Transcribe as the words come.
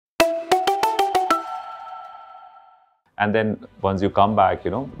And then once you come back,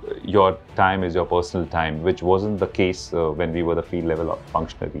 your time is your personal time, which wasn't the case when we were the field level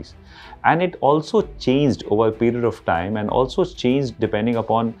functionaries. And it also changed over a period of time, and also changed depending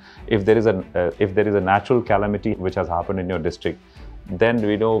upon if there is a natural calamity which has happened in your district. Then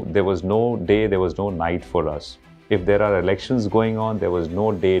there was no day, there was no night for us. If there are elections going on, there was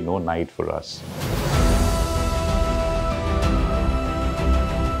no day, no night for us.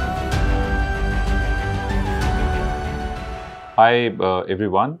 Hi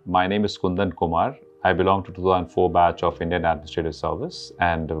everyone, my name is Kundan Kumar. I belong to 2004 batch of Indian Administrative Service,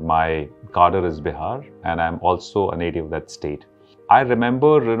 and my cadre is Bihar, and I'm also a native of that state. I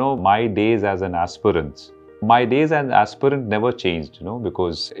remember, my days as an aspirant. My days as an aspirant never changed,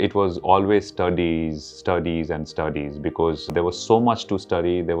 because it was always studies, studies and studies, because there was so much to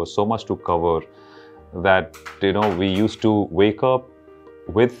study, there was so much to cover that, we used to wake up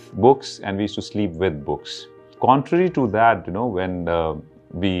with books and we used to sleep with books. Contrary to that, when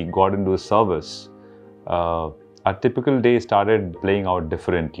we got into the service, a typical day started playing out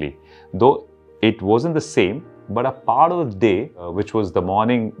differently. Though it wasn't the same, but a part of the day, which was the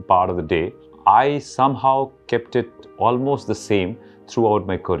morning part of the day, I somehow kept it almost the same throughout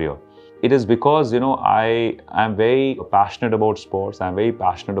my career. It is because, I am very passionate about sports, I'm very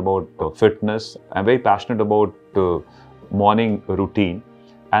passionate about fitness, I'm very passionate about morning routine.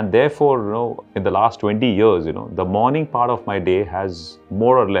 And therefore, in the last 20 years, the morning part of my day has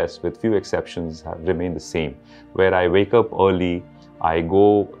more or less, with few exceptions, have remained the same. Where I wake up early, I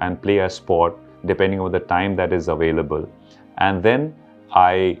go and play a sport, depending on the time that is available. And then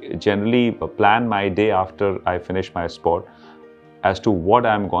I generally plan my day after I finish my sport as to what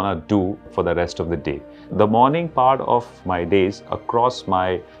I'm gonna do for the rest of the day. The morning part of my days across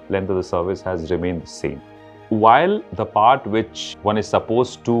my length of the service has remained the same. While the part which one is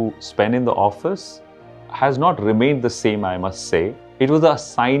supposed to spend in the office has not remained the same, I must say. It was the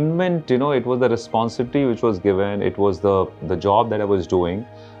assignment, it was the responsibility which was given, it was the job that I was doing,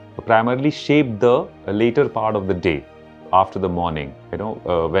 primarily shaped the later part of the day after the morning.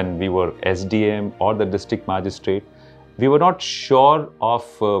 When we were SDM or the district magistrate, we were not sure of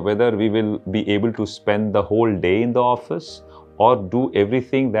whether we will be able to spend the whole day in the office or do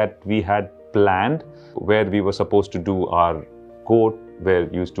everything that we had planned, where we were supposed to do our court, where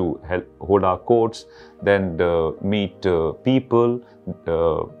we used to hold our courts, then meet people,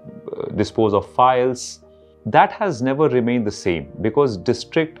 dispose of files. That has never remained the same, because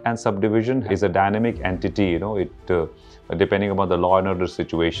district and subdivision is a dynamic entity. Depending upon the law and order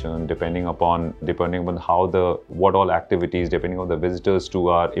situation, depending upon how what all activities, depending on the visitors to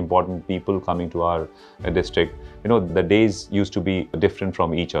our important people coming to our district, the days used to be different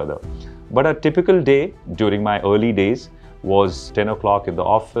from each other. But a typical day during my early days was 10 o'clock in the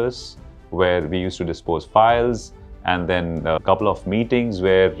office, where we used to dispose files, and then a couple of meetings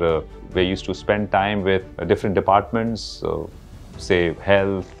where we used to spend time with different departments, say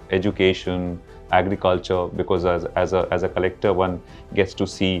health, education, agriculture, because as a collector, one gets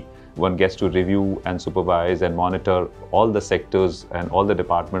to review and supervise and monitor all the sectors and all the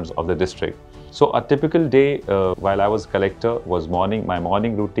departments of the district. So a typical day while I was collector was my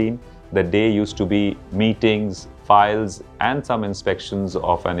morning routine. The day used to be meetings, files, and some inspections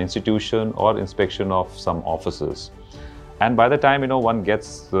of an institution or inspection of some offices. And by the time one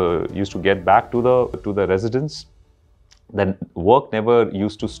used to get back to the residence, then work never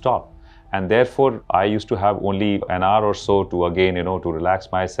used to stop. And therefore, I used to have only an hour or so to again, to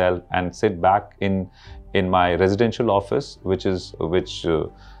relax myself and sit back in my residential office, which is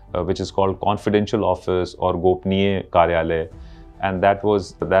called confidential office or Gopniye Karyalay. And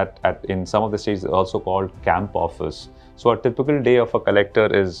in some of the states also called camp office. So a typical day of a collector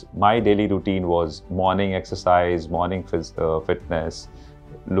my daily routine was morning exercise, morning fitness,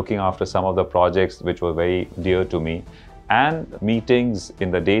 looking after some of the projects which were very dear to me, and meetings in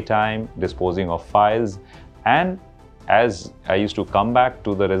the daytime, disposing of files. And as I used to come back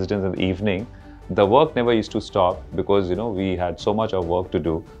to the residence in the evening, the work never used to stop, because we had so much of work to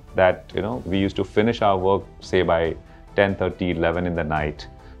do that we used to finish our work, say, by 10:30, 11 in the night.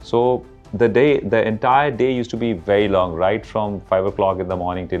 So the entire day used to be very long, right from 5 o'clock in the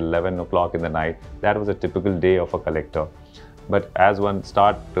morning till 11 o'clock in the night. That was a typical day of a collector. But as one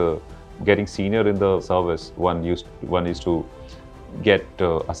getting senior in the service, one used to get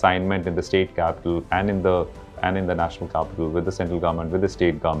assignment in the state capital and in the national capital, with the central government, with the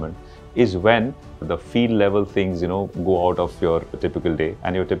state government, is when the field level things go out of your typical day.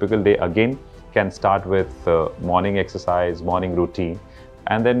 And your typical day again can start with morning exercise, morning routine,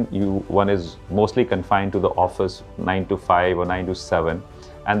 and then one is mostly confined to the office 9 to 5 or 9 to 7.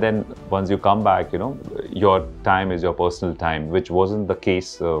 And then once you come back, your time is your personal time, which wasn't the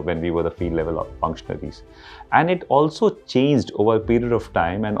case when we were the field level functionaries. And it also changed over a period of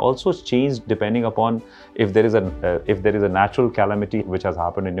time, and also changed depending upon if there is a natural calamity which has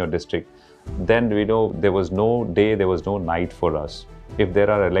happened in your district. Then there was no day, there was no night for us. If there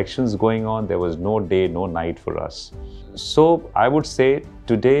are elections going on, there was no day, no night for us. So I would say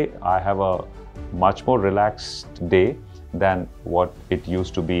today I have a much more relaxed day than what it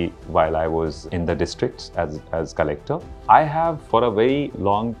used to be while I was in the districts as collector. I have, for a very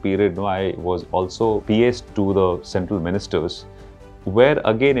long period, I was also PS to the central ministers, where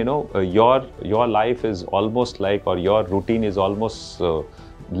again, your life is almost like, or your routine is almost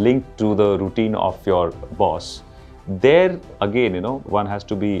linked to the routine of your boss. There again, one has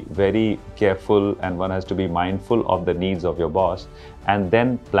to be very careful, and one has to be mindful of the needs of your boss, and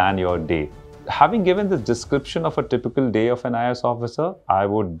then plan your day. Having given this description of a typical day of an IAS officer,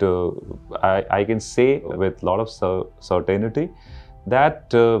 I can say with a lot of certainty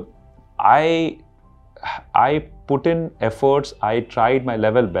that I put in efforts. I tried my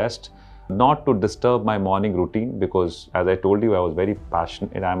level best not to disturb my morning routine, because as I told you, I was very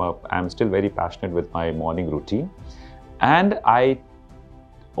passionate, and I'm still very passionate with my morning routine. And I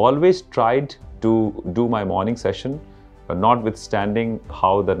always tried to do my morning session, notwithstanding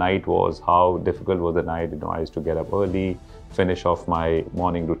how the night was, how difficult was the night. I used to get up early, finish off my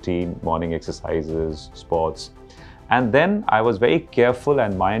morning routine, morning exercises, sports. And then I was very careful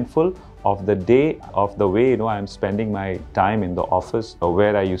and mindful of the day, of the way I'm spending my time in the office,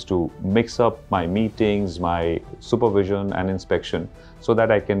 where I used to mix up my meetings, my supervision and inspection, so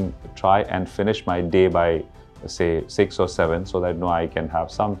that I can try and finish my day by, say, 6 or 7, so that I can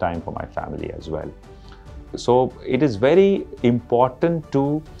have some time for my family as well. So it is very important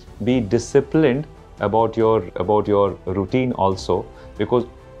to be disciplined about your routine also, because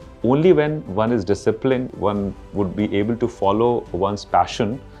only when one is disciplined, one would be able to follow one's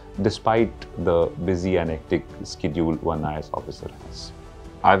passion despite the busy and hectic schedule one IAS officer has.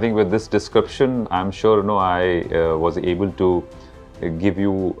 I think with this description, I'm sure I was able to give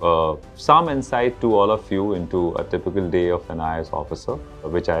you some insight to all of you into a typical day of an IAS officer,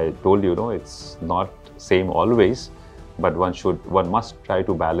 which I told you, it's not same always, but one must try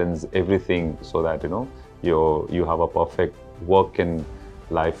to balance everything, so that you have a perfect work and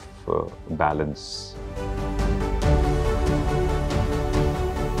life balance.